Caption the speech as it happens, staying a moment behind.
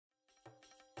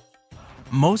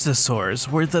Mosasaurs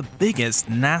were the biggest,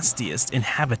 nastiest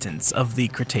inhabitants of the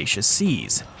Cretaceous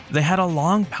seas. They had a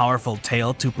long, powerful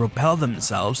tail to propel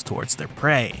themselves towards their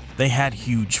prey. They had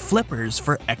huge flippers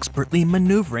for expertly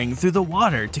maneuvering through the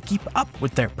water to keep up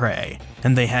with their prey.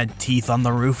 And they had teeth on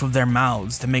the roof of their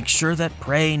mouths to make sure that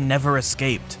prey never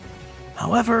escaped.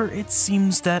 However, it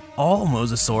seems that all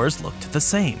mosasaurs looked the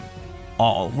same.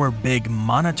 All were big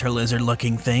monitor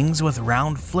lizard-looking things with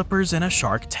round flippers and a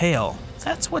shark tail.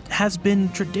 That's what has been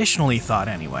traditionally thought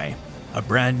anyway. A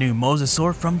brand new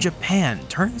mosasaur from Japan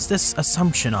turns this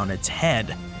assumption on its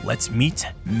head. Let's meet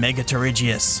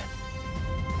Megapterygius.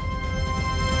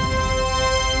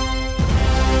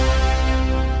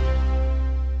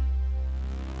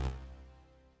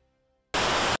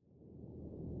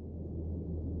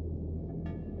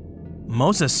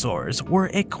 Mosasaurs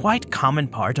were a quite common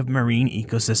part of marine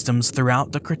ecosystems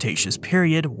throughout the Cretaceous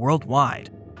period worldwide.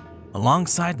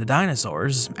 Alongside the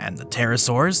dinosaurs and the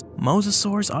pterosaurs,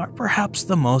 mosasaurs are perhaps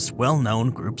the most well-known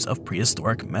groups of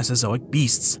prehistoric Mesozoic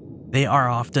beasts. They are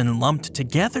often lumped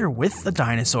together with the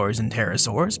dinosaurs and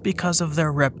pterosaurs because of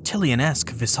their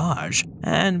reptilian-esque visage,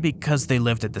 and because they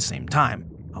lived at the same time.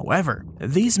 However,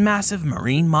 these massive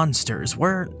marine monsters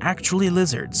were actually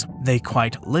lizards. They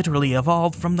quite literally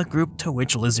evolved from the group to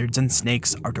which lizards and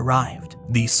snakes are derived,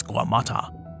 the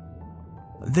Squamata.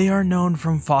 They are known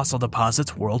from fossil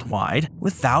deposits worldwide,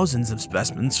 with thousands of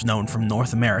specimens known from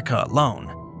North America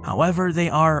alone. However, they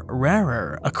are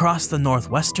rarer across the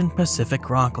northwestern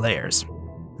Pacific rock layers.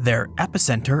 Their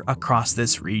epicenter across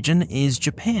this region is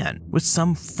Japan, with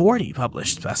some 40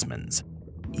 published specimens.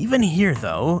 Even here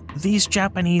though, these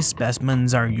Japanese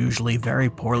specimens are usually very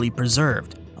poorly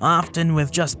preserved, often with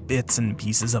just bits and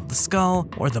pieces of the skull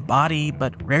or the body,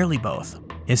 but rarely both.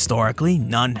 Historically,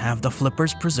 none have the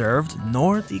flippers preserved,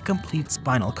 nor the complete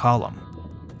spinal column.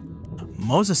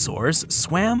 Mosasaurs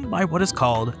swam by what is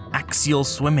called axial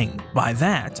swimming. By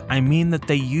that, I mean that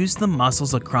they use the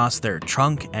muscles across their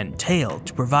trunk and tail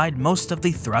to provide most of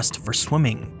the thrust for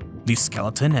swimming. The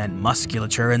skeleton and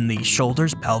musculature in the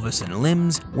shoulders, pelvis, and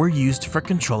limbs were used for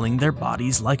controlling their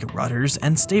bodies like rudders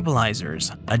and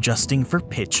stabilizers, adjusting for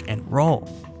pitch and roll.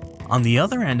 On the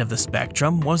other end of the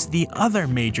spectrum was the other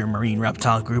major marine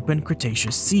reptile group in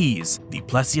Cretaceous seas, the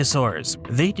plesiosaurs.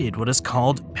 They did what is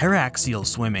called paraxial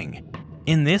swimming.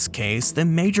 In this case, the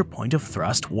major point of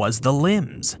thrust was the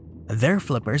limbs. Their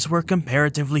flippers were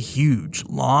comparatively huge,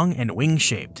 long, and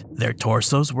wing-shaped. Their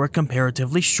torsos were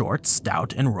comparatively short,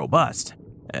 stout, and robust.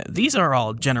 These are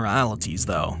all generalities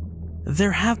though.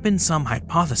 There have been some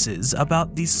hypotheses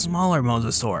about the smaller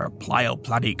mosasaur,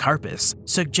 Plioplatycarpus,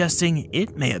 suggesting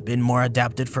it may have been more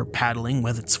adapted for paddling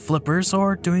with its flippers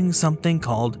or doing something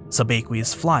called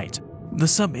subaqueous flight. The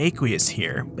subaqueous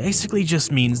here basically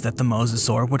just means that the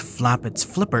mosasaur would flap its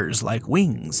flippers like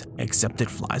wings, except it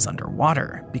flies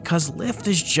underwater, because lift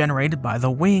is generated by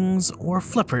the wings, or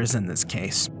flippers in this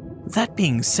case. That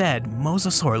being said,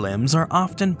 mosasaur limbs are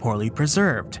often poorly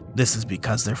preserved. This is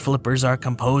because their flippers are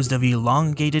composed of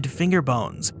elongated finger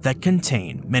bones that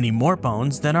contain many more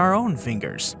bones than our own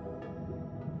fingers.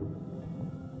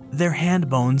 Their hand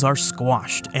bones are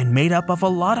squashed and made up of a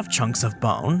lot of chunks of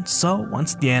bone, so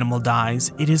once the animal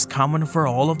dies, it is common for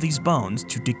all of these bones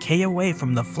to decay away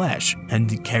from the flesh and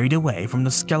be carried away from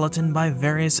the skeleton by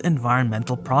various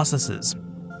environmental processes.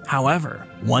 However,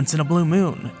 once in a blue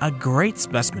moon, a great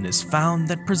specimen is found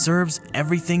that preserves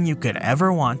everything you could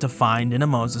ever want to find in a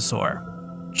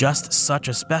mosasaur. Just such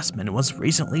a specimen was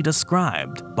recently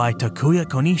described by Takuya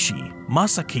Konishi,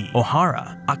 Masaki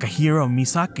Ohara, Akihiro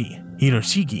Misaki,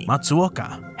 Hiroshige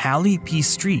Matsuoka, Hallie P.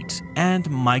 Street, and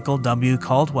Michael W.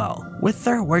 Caldwell, with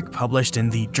their work published in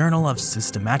the Journal of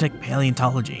Systematic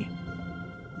Paleontology.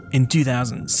 In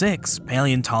 2006,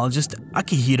 paleontologist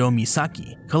Akihiro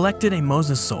Misaki collected a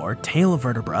mosasaur tail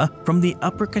vertebra from the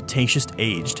Upper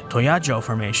Cretaceous-aged Toyajo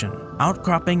Formation,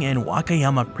 outcropping in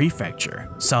Wakayama Prefecture,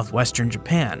 southwestern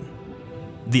Japan.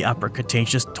 The Upper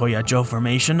Cretaceous Toyajo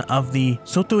Formation of the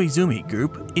Sotoizumi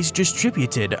Group is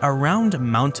distributed around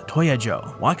Mount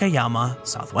Toyajo, Wakayama,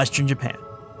 southwestern Japan.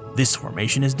 This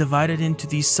formation is divided into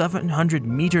the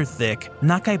 700-meter-thick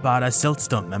Nakaibara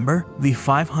siltstone member, the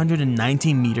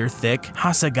 590-meter-thick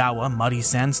Hasegawa muddy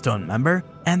sandstone member,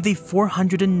 and the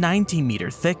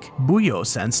 490-meter-thick Buyo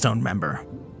sandstone member.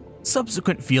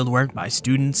 Subsequent fieldwork by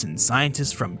students and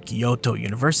scientists from Kyoto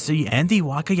University and the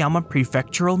Wakayama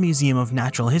Prefectural Museum of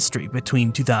Natural History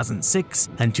between 2006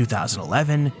 and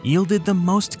 2011 yielded the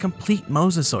most complete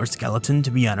mosasaur skeleton to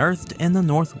be unearthed in the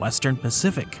northwestern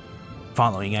Pacific.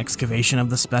 Following excavation of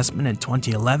the specimen in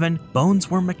 2011,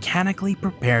 bones were mechanically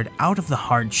prepared out of the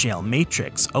hard shell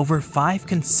matrix over 5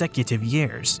 consecutive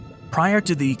years. Prior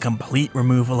to the complete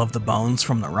removal of the bones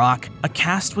from the rock, a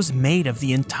cast was made of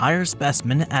the entire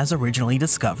specimen as originally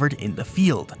discovered in the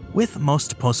field, with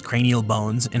most postcranial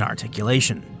bones in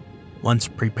articulation. Once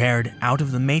prepared out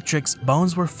of the matrix,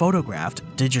 bones were photographed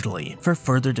digitally for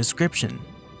further description.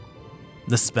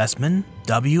 The specimen,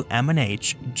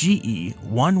 WMNH GE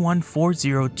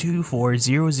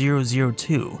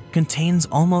 1140240002, contains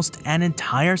almost an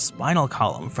entire spinal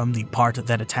column from the part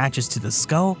that attaches to the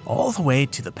skull all the way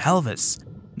to the pelvis,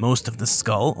 most of the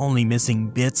skull only missing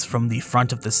bits from the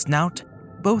front of the snout,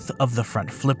 both of the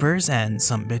front flippers and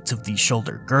some bits of the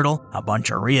shoulder girdle, a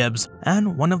bunch of ribs,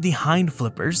 and one of the hind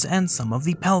flippers and some of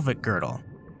the pelvic girdle.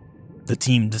 The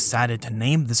team decided to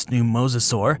name this new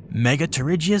mosasaur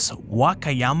Megapterygius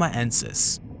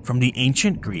wakayamaensis, from the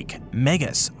ancient Greek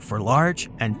megas for large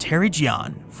and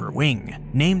pterygion for wing,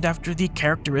 named after the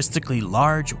characteristically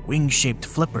large wing-shaped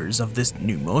flippers of this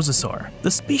new mosasaur. The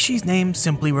species name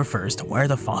simply refers to where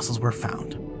the fossils were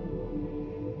found.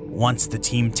 Once the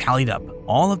team tallied up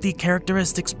all of the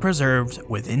characteristics preserved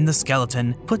within the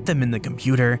skeleton, put them in the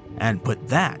computer, and put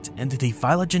that into the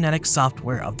phylogenetic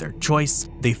software of their choice,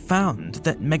 they found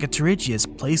that Megapterygius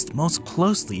placed most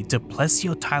closely to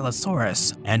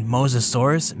Plesiotylosaurus and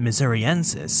Mosasaurus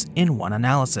missouriensis in one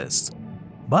analysis,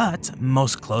 but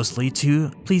most closely to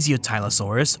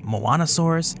Plesiotylosaurus,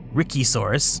 Moanosaurus,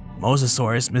 Rickesaurus,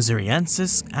 Mosasaurus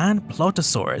missouriensis, and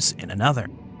Plotosaurus in another.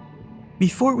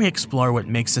 Before we explore what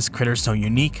makes this critter so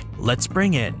unique, let's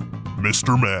bring in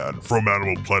Mr. Man from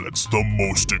Animal Planet's The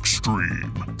Most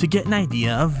Extreme to get an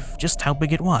idea of just how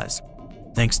big it was.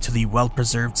 Thanks to the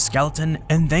well-preserved skeleton,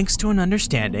 and thanks to an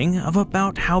understanding of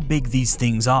about how big these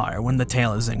things are when the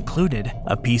tail is included,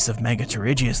 a piece of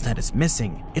Megapterygius that is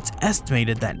missing, it's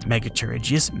estimated that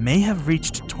Megapterygius may have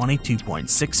reached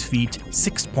 22.6 feet,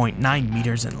 6.9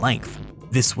 meters in length.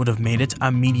 This would have made it a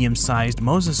medium-sized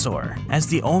mosasaur, as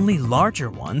the only larger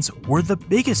ones were the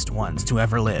biggest ones to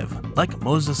ever live, like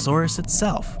Mosasaurus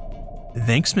itself.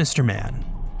 Thanks, Mr. Man.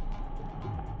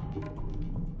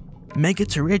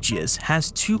 Megapterygius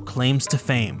has two claims to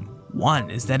fame.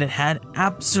 One is that it had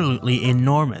absolutely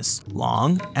enormous,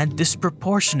 long, and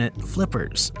disproportionate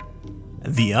flippers.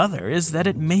 The other is that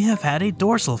it may have had a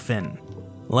dorsal fin.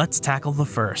 Let's tackle the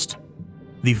first.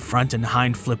 The front and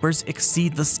hind flippers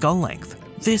exceed the skull length.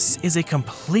 This is a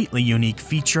completely unique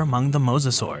feature among the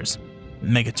mosasaurs.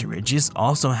 Megapterygius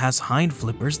also has hind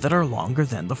flippers that are longer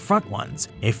than the front ones,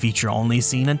 a feature only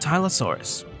seen in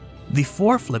Tylosaurus. The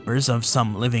fore flippers of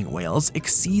some living whales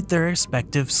exceed their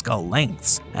respective skull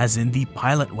lengths, as in the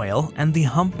pilot whale and the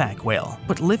humpback whale,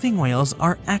 but living whales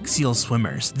are axial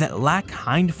swimmers that lack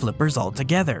hind flippers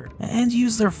altogether, and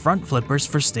use their front flippers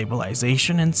for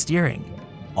stabilization and steering.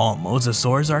 All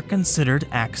mosasaurs are considered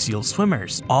axial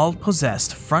swimmers. All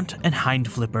possessed front and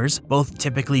hind flippers, both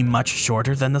typically much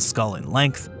shorter than the skull in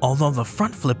length, although the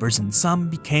front flippers in some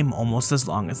became almost as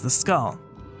long as the skull.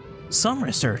 Some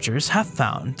researchers have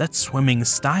found that swimming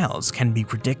styles can be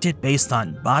predicted based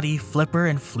on body, flipper,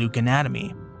 and fluke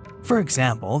anatomy. For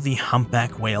example, the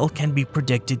humpback whale can be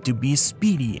predicted to be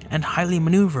speedy and highly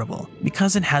maneuverable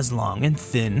because it has long and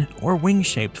thin or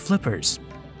wing-shaped flippers.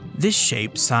 This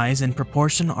shape, size, and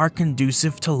proportion are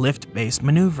conducive to lift-based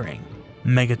maneuvering.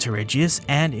 Megapterygius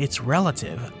and its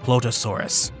relative,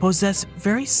 Plotosaurus, possess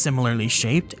very similarly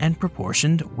shaped and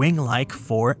proportioned wing-like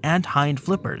fore and hind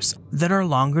flippers that are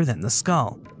longer than the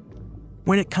skull.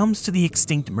 When it comes to the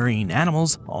extinct marine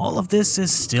animals, all of this is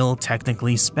still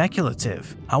technically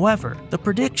speculative. However, the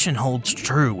prediction holds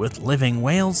true with living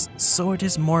whales, so it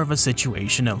is more of a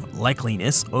situation of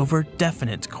likeliness over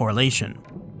definite correlation.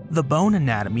 The bone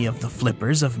anatomy of the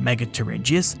flippers of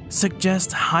Megapterygius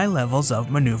suggests high levels of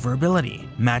maneuverability,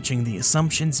 matching the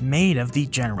assumptions made of the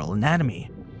general anatomy.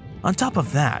 On top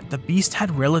of that, the beast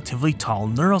had relatively tall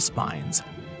neural spines,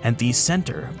 and the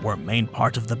center, or main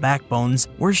part of the backbones,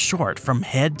 were short from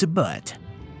head to butt.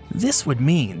 This would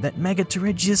mean that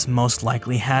Megapterygius most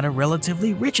likely had a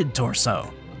relatively rigid torso.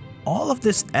 All of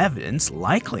this evidence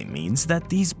likely means that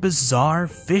these bizarre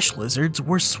fish lizards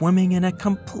were swimming in a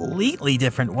completely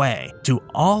different way to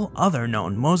all other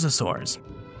known mosasaurs.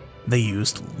 They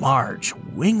used large,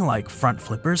 wing-like front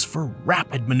flippers for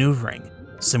rapid maneuvering,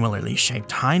 similarly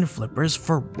shaped hind flippers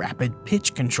for rapid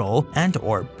pitch control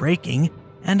and/or braking,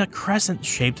 and a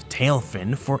crescent-shaped tail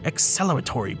fin for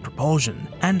acceleratory propulsion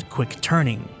and quick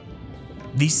turning.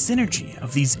 The synergy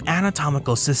of these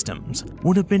anatomical systems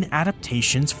would have been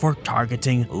adaptations for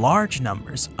targeting large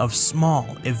numbers of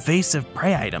small, evasive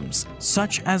prey items,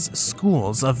 such as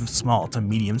schools of small to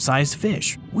medium-sized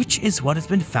fish, which is what has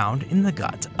been found in the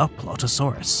gut of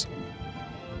Plotosaurus.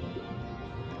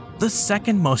 The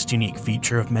second most unique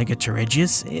feature of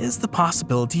Megapterygius is the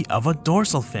possibility of a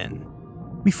dorsal fin.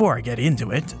 Before I get into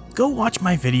it, go watch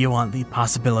my video on the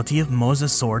possibility of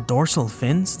mosasaur dorsal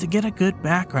fins to get a good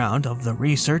background of the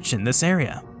research in this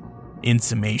area. In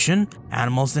summation,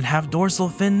 animals that have dorsal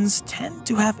fins tend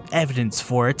to have evidence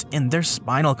for it in their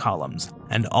spinal columns,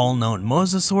 and all known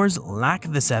mosasaurs lack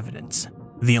this evidence.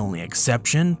 The only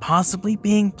exception possibly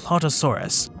being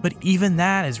Plotosaurus, but even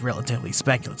that is relatively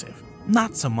speculative,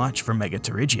 not so much for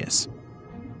Megapterygius.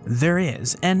 There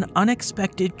is an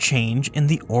unexpected change in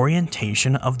the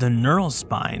orientation of the neural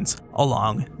spines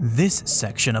along this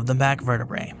section of the back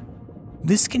vertebrae.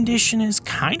 This condition is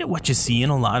kind of what you see in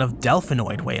a lot of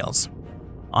delphinoid whales.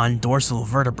 On dorsal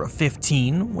vertebra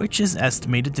 15, which is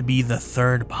estimated to be the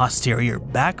third posterior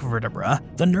back vertebra,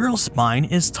 the neural spine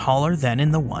is taller than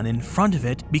in the one in front of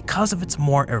it because of its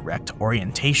more erect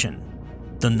orientation.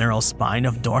 The neural spine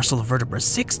of dorsal vertebra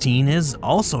 16 is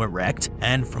also erect,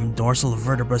 and from dorsal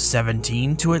vertebra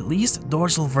 17 to at least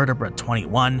dorsal vertebra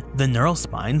 21, the neural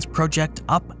spines project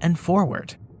up and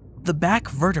forward. The back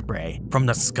vertebrae, from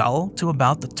the skull to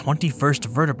about the 21st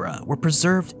vertebra, were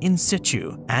preserved in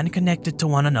situ and connected to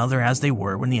one another as they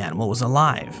were when the animal was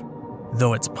alive.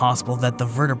 Though it's possible that the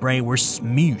vertebrae were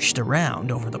smooshed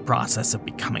around over the process of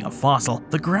becoming a fossil,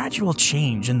 the gradual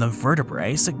change in the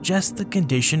vertebrae suggests the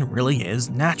condition really is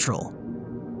natural.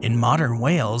 In modern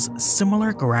whales,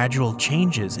 similar gradual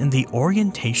changes in the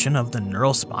orientation of the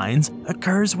neural spines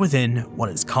occurs within what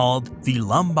is called the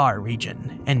lumbar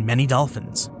region in many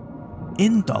dolphins.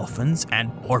 In dolphins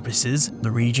and porpoises,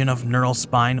 the region of neural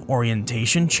spine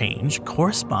orientation change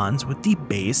corresponds with the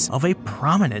base of a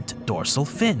prominent dorsal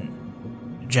fin.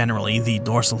 Generally, the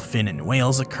dorsal fin in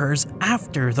whales occurs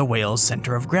after the whale's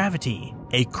center of gravity,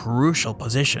 a crucial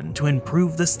position to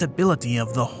improve the stability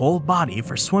of the whole body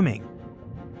for swimming.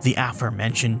 The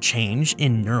aforementioned change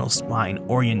in neural spine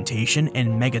orientation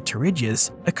in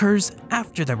Megapterygius occurs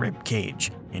after the rib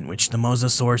cage, in which the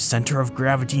mosasaur's center of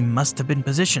gravity must have been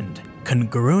positioned,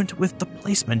 congruent with the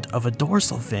placement of a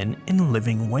dorsal fin in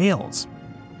living whales.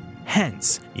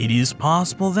 Hence, it is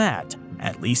possible that,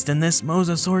 at least in this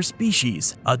mosasaur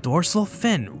species, a dorsal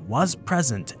fin was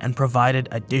present and provided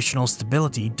additional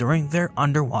stability during their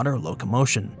underwater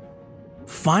locomotion.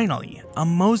 Finally, a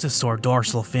mosasaur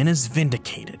dorsal fin is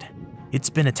vindicated.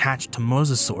 It's been attached to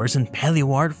mosasaurs in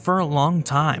Paleoart for a long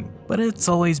time, but it's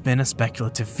always been a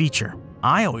speculative feature.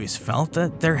 I always felt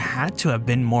that there had to have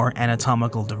been more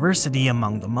anatomical diversity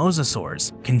among the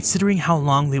mosasaurs, considering how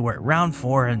long they were around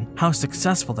for and how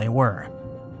successful they were.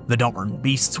 The Darwin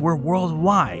beasts were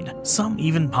worldwide, some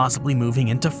even possibly moving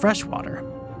into freshwater.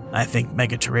 I think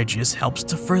Megapterygius helps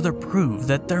to further prove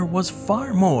that there was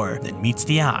far more than meets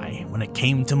the eye when it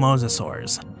came to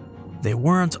mosasaurs. They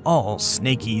weren't all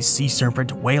snaky sea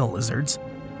serpent whale lizards.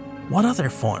 What other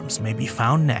forms may be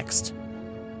found next?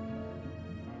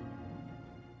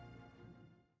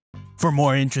 For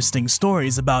more interesting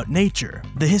stories about nature,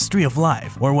 the history of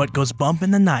life, or what goes bump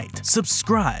in the night,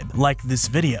 subscribe, like this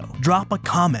video, drop a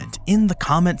comment in the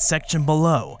comment section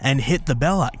below, and hit the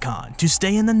bell icon to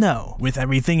stay in the know with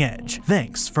everything Edge.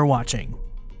 Thanks for watching.